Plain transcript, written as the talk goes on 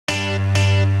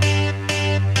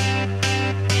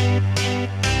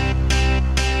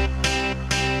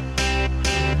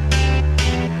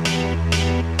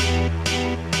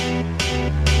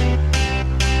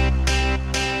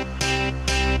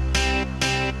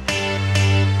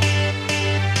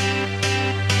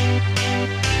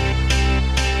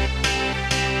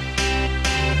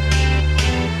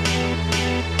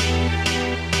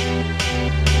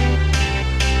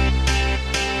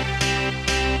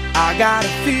I got a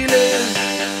feeling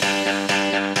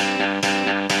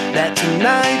that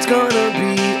tonight's gonna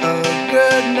be a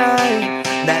good night.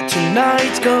 That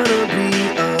tonight's gonna be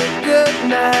a good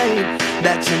night.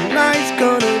 That tonight's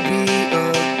gonna be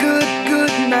a good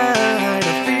night.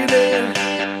 A feeling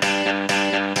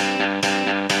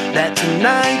that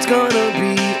tonight's gonna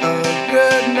be a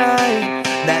good night.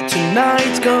 That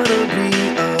tonight's gonna be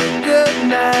a good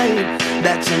night.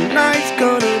 That tonight's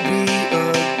gonna be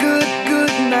a good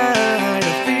night.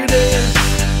 A feeling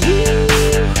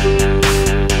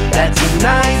that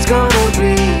tonight's gonna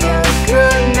be a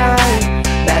good night.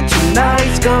 That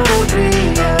tonight's gonna be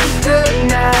a good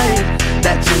night.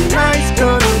 That tonight's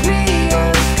gonna be a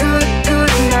good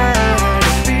night. A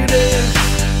feeling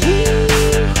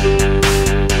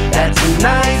that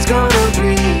tonight's gonna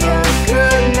be a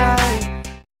good night.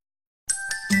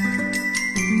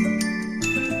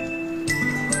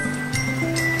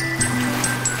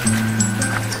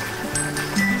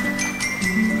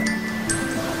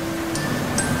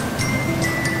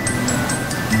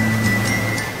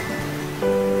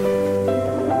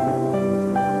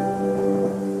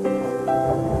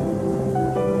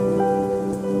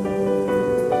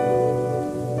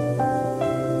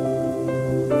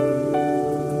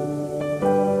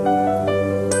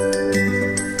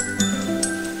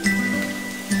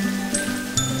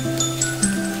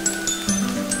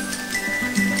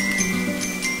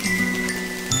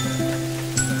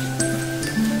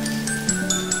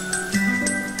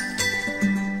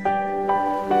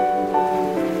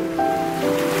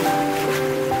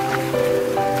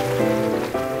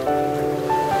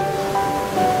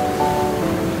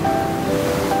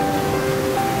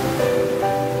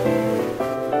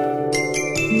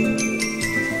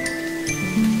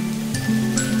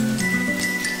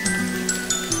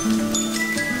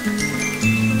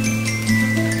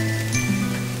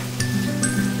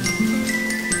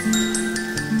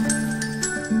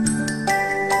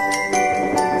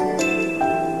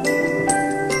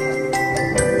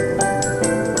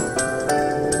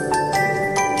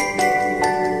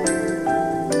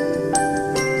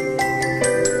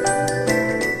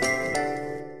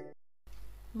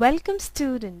 Welcome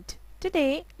student.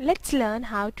 Today let's learn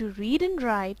how to read and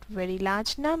write very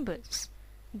large numbers,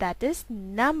 that is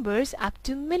numbers up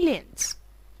to millions.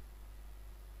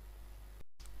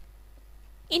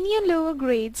 In your lower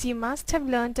grades you must have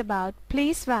learnt about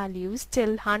place values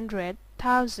till 100,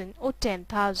 1000 or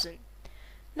 10,000.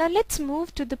 Now let's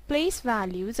move to the place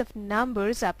values of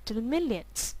numbers up till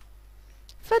millions.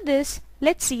 For this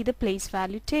let's see the place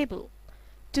value table.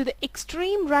 To the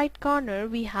extreme right corner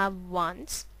we have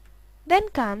ones. Then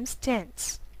comes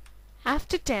tens.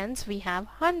 After tens we have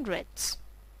hundreds.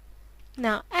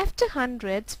 Now after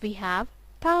hundreds we have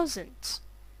thousands.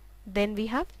 Then we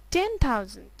have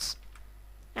 10,000s.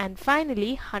 And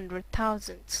finally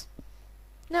 100,000s.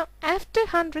 Now after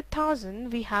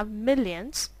 100,000 we have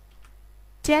millions,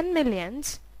 10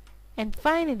 millions and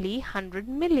finally 100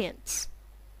 millions.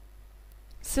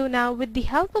 So now with the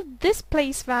help of this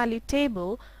place value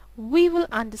table we will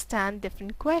understand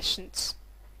different questions.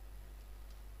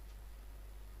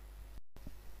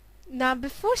 Now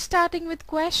before starting with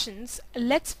questions,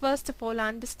 let's first of all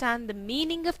understand the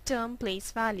meaning of term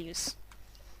place values.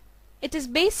 It is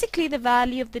basically the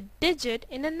value of the digit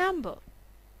in a number.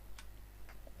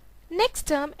 Next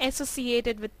term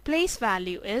associated with place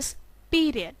value is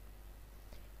period.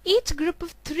 Each group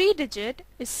of 3 digit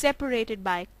is separated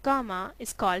by a comma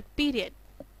is called period.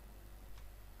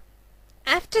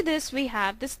 After this we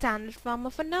have the standard form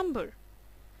of a number.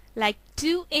 Like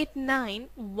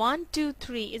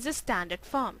 289123 is a standard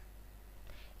form.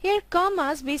 Here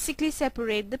commas basically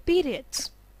separate the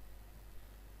periods.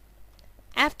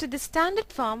 After the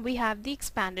standard form we have the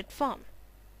expanded form.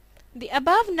 The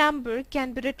above number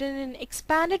can be written in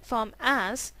expanded form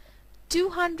as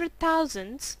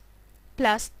 200,000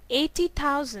 plus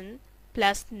 80,000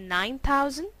 plus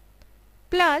 9,000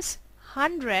 plus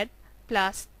 100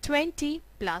 plus 20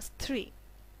 plus 3.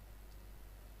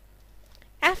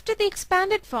 After the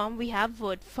expanded form we have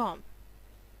word form.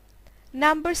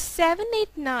 Number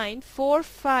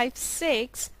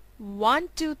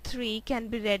 789456123 can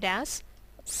be read as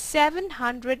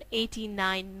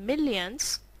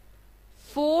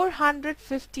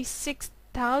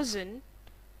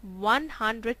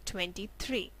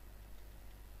 789,456,123.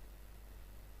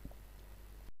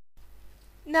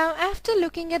 Now after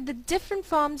looking at the different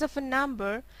forms of a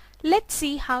number, let's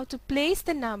see how to place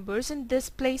the numbers in this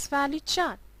place value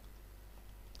chart.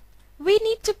 We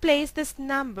need to place this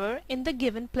number in the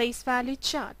given place value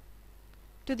chart.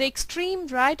 To the extreme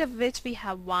right of which we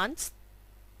have ones,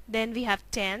 then we have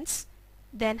tens,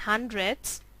 then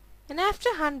hundreds, And after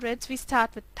hundreds we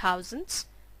start with thousands,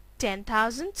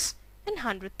 10,000s and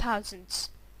 100,000s.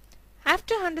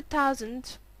 After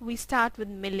 100,000 we start with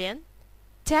million,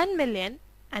 10 million,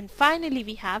 and finally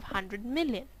we have 100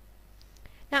 million.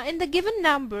 Now in the given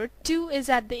number 2 is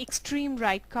at the extreme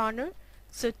right corner,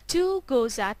 so 2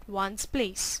 goes at 1's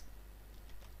place.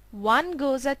 1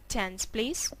 goes at 10's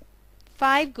place,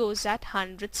 5 goes at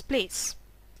 100's place.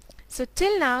 So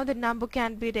till now the number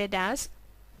can be read as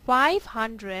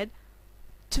 512.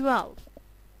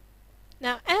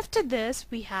 Now after this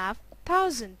we have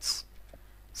thousands.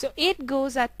 So 8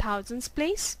 goes at thousands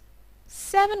place,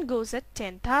 7 goes at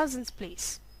 10,000's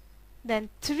place. Then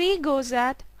 3 goes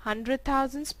at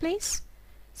 100,000's place.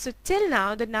 So till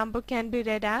now the number can be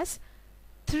read as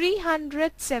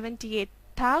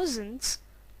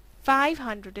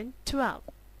 378,512.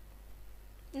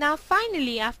 Now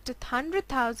finally after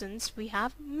 100,000s we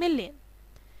have million.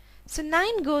 So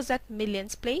 9 goes at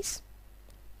millions place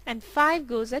and 5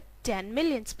 goes at 10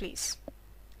 millions place.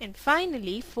 And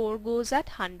finally 4 goes at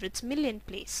hundreds million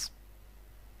place.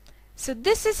 So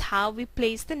this is how we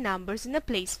place the numbers in a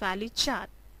place value chart.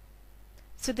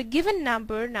 So the given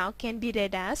number now can be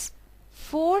read as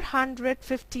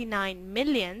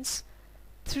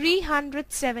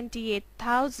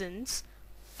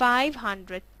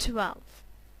 459,378,512.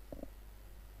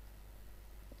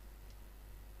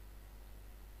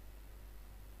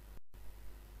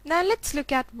 Now let's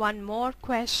look at one more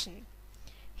question.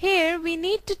 Here we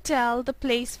need to tell the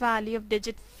place value of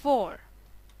digit 4.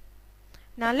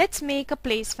 Now let's make a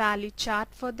place value chart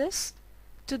for this,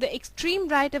 to the extreme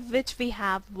right of which we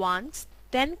have ones,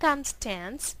 then comes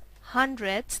tens,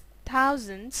 hundreds,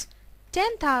 thousands,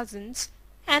 10,000s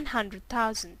and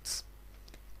 100,000s.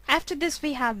 After this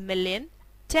we have million,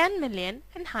 10 million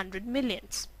and 100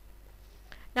 millions.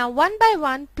 Now one by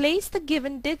one place the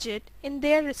given digit in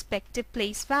their respective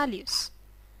place values.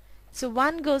 So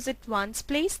 1 goes at 1's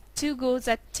place, 2 goes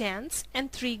at 10's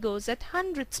and 3 goes at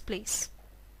 100's place.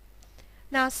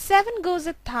 Now 7 goes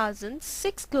at thousands,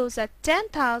 6 goes at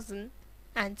 10,000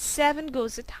 and 7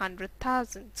 goes at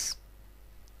 100,000s.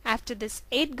 After this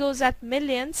 8 goes at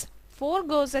millions, 4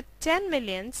 goes at 10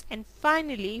 millions and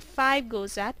finally 5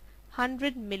 goes at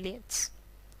 100 millions.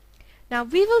 Now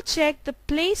we will check the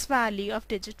place value of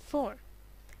digit 4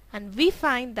 and we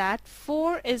find that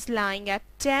 4 is lying at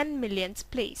 10 millions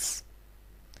place.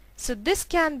 So this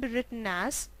can be written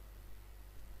as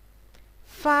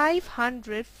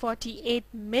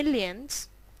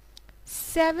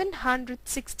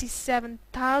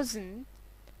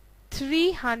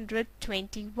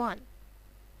 548,767,321,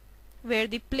 where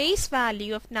the place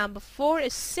value of number 4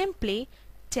 is simply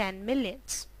 10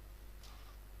 millions.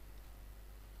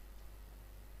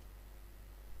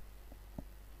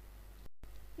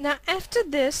 Now after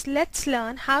this let's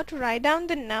learn how to write down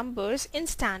the numbers in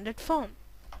standard form.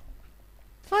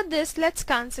 For this let's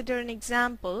consider an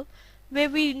example where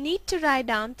we need to write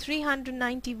down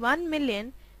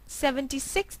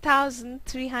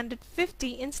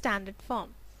 391,076,350 in standard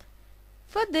form.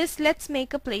 For this let's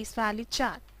make a place value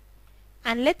chart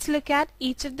and let's look at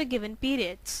each of the given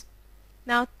periods.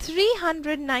 Now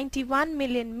 391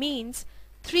 million means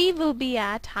 3 will be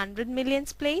at 100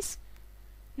 millions place,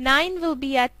 9 will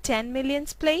be at 10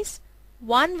 millions place,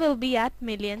 1 will be at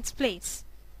millions place.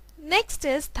 Next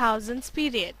is thousands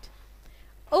period.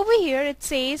 Over here it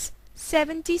says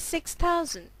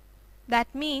 76,000.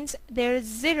 That means there is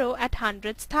 0 at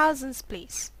hundreds thousands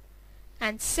place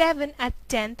and 7 at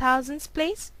 10,000s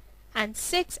place and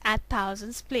 6 at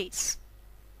thousands place.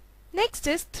 Next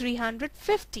is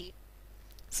 350.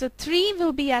 So 3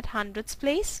 will be at hundreds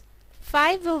place,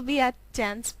 5 will be at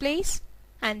tens place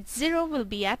and 0 will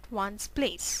be at ones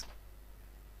place.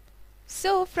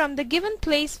 So from the given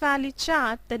place value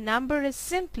chart the number is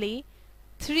simply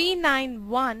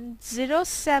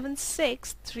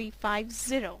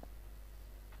 391,076,350.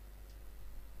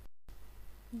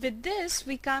 With this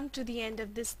we come to the end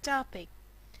of this topic.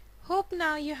 Hope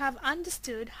now you have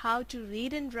understood how to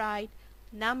read and write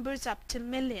numbers up to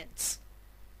millions.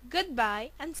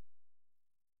 Goodbye and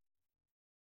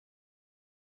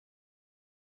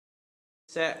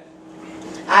Set.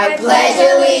 I pledge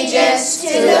allegiance to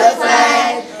the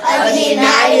flag of the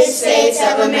United States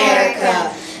of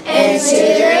America and to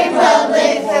the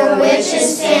republic for which it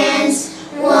stands,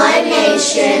 one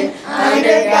nation,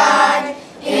 under God,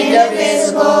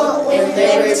 indivisible, with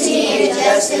liberty and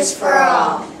justice for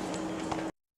all.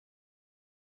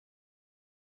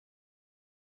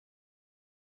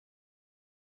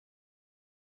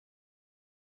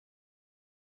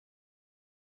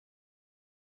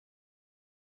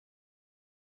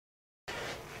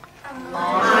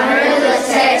 Honor the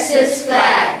Texas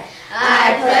flag.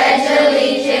 I pledge allegiance